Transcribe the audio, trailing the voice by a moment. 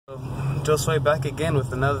Josue back again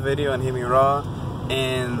with another video on Hear Me Raw,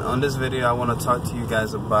 and on this video I want to talk to you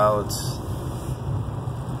guys about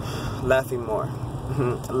laughing more.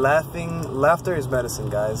 Laughter is medicine,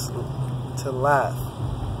 guys. To laugh.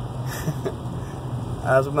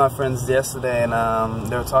 I was with my friends yesterday, and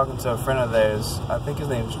they were talking to a friend of theirs. I think his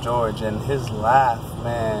name's George, and his laugh,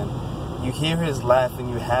 man, you hear his laugh and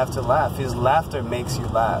you have to laugh. His laughter makes you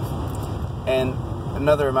laugh. And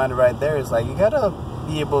another reminder right there is, like, you gotta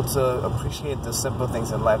be able to appreciate the simple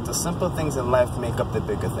things in life. The simple things in life make up the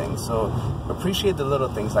bigger things. So appreciate the little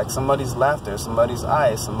things, like somebody's laughter, somebody's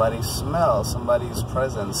eyes, somebody's smell, somebody's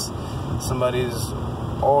presence, somebody's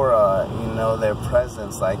aura, you know, their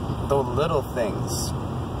presence, like those little things.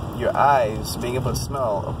 Your eyes, being able to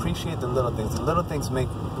smell. Appreciate the little things. The little things make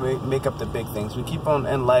up the big things. We keep on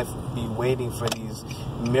in life be waiting for these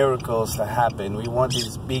miracles to happen. We want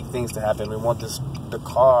these big things to happen. We want the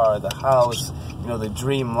car, the house, you know, the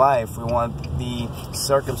dream life. We want the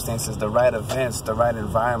circumstances, the right events, the right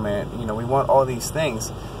environment. You know, we want all these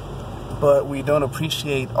things, but we don't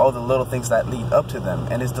appreciate all the little things that lead up to them.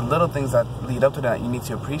 And it's the little things that lead up to that you need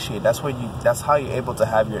to appreciate. That's how you're able to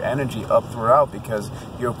have your energy up throughout, because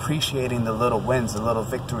you're appreciating the little wins, the little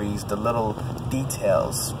victories, the little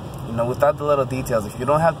details. You know, without the little details, if you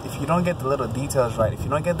don't get the little details right, if you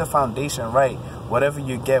don't get the foundation right, whatever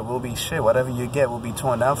you get will be shit. Whatever you get will be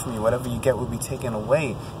torn down from you. Whatever you get will be taken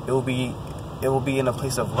away. It will be in a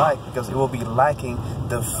place of lack, because it will be lacking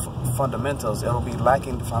the fundamentals. It will be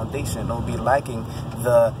lacking the foundation. It will be lacking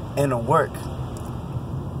the inner work.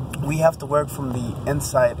 We have to work from the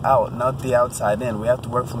inside out, not the outside in. We have to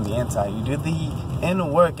work from the inside. You do the inner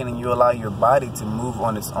work, and then you allow your body to move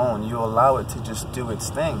on its own. You allow it to just do its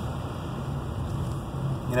thing.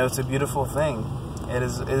 You know, it's a beautiful thing. It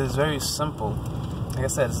is very simple. Like I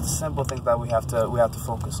said, it's the simple things that we have to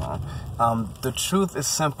focus on. The truth is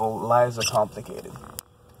simple. Lives are complicated.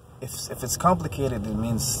 If it's complicated, it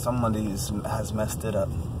means somebody has messed it up.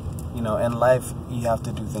 You know, in life, you have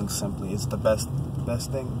to do things simply. It's the best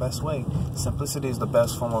way. Simplicity is the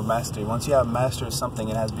best form of mastery. Once you have mastered something,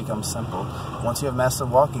 it has become simple. Once you have mastered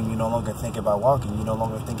walking, you no longer think about walking. You no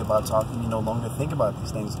longer think about talking. You no longer think about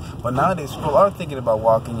these things. But nowadays, people are thinking about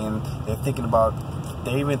walking, and they're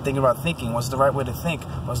even thinking about thinking. What's the right way to think?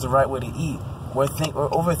 What's the right way to eat? We're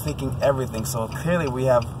overthinking everything. So clearly, we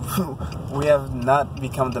have not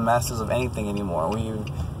become the masters of anything anymore.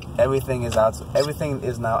 Everything is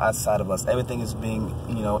now outside of us. Everything is being,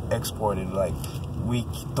 you know, exported. Like, we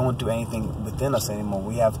don't do anything within us anymore.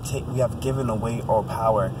 We have given away our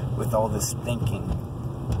power with all this thinking.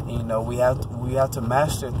 You know, we have to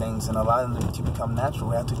master things and allow them to become natural.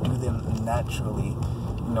 We have to do them naturally.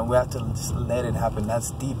 You know, we have to just let it happen.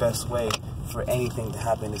 That's the best way for anything to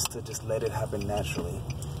happen, is to just let it happen naturally.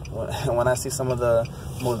 When I see some of the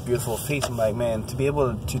most beautiful feats, I'm like, man, to be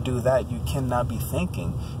able to do that, you cannot be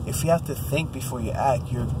thinking. If you have to think before you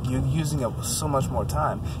act, you're using up so much more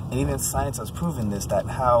time. And even science has proven this, that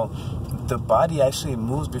how the body actually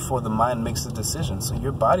moves before the mind makes the decision. So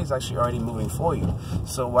your body's actually already moving for you.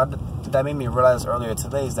 So what that made me realize earlier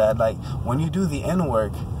today is that, like, when you do the inner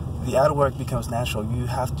work, the outer work becomes natural. You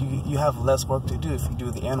have less work to do if you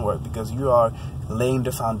do the inner work, because you are laying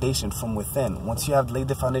the foundation from within. Once you have laid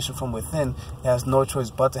the foundation from within, it has no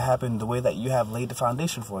choice but to happen the way that you have laid the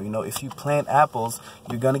foundation for. You know, if you plant apples,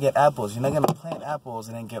 you're gonna get apples. You're not gonna plant apples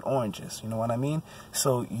and then get oranges. You know what I mean?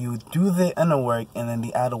 So you do the inner work, and then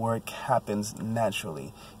the outer work happens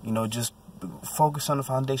naturally. You know, just focus on the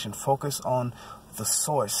foundation. Focus on the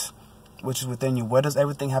source, which is within you. Where does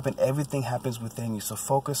everything happen? Everything happens within you. So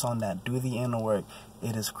focus on that. Do the inner work.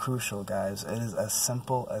 It is crucial, guys. It is as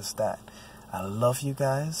simple as that. I love you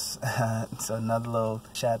guys. It's another little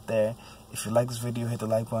chat there. If you like this video, hit the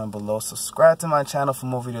like button below. Subscribe to my channel for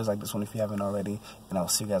more videos like this one if you haven't already. And I will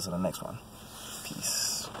see you guys in the next one. Peace.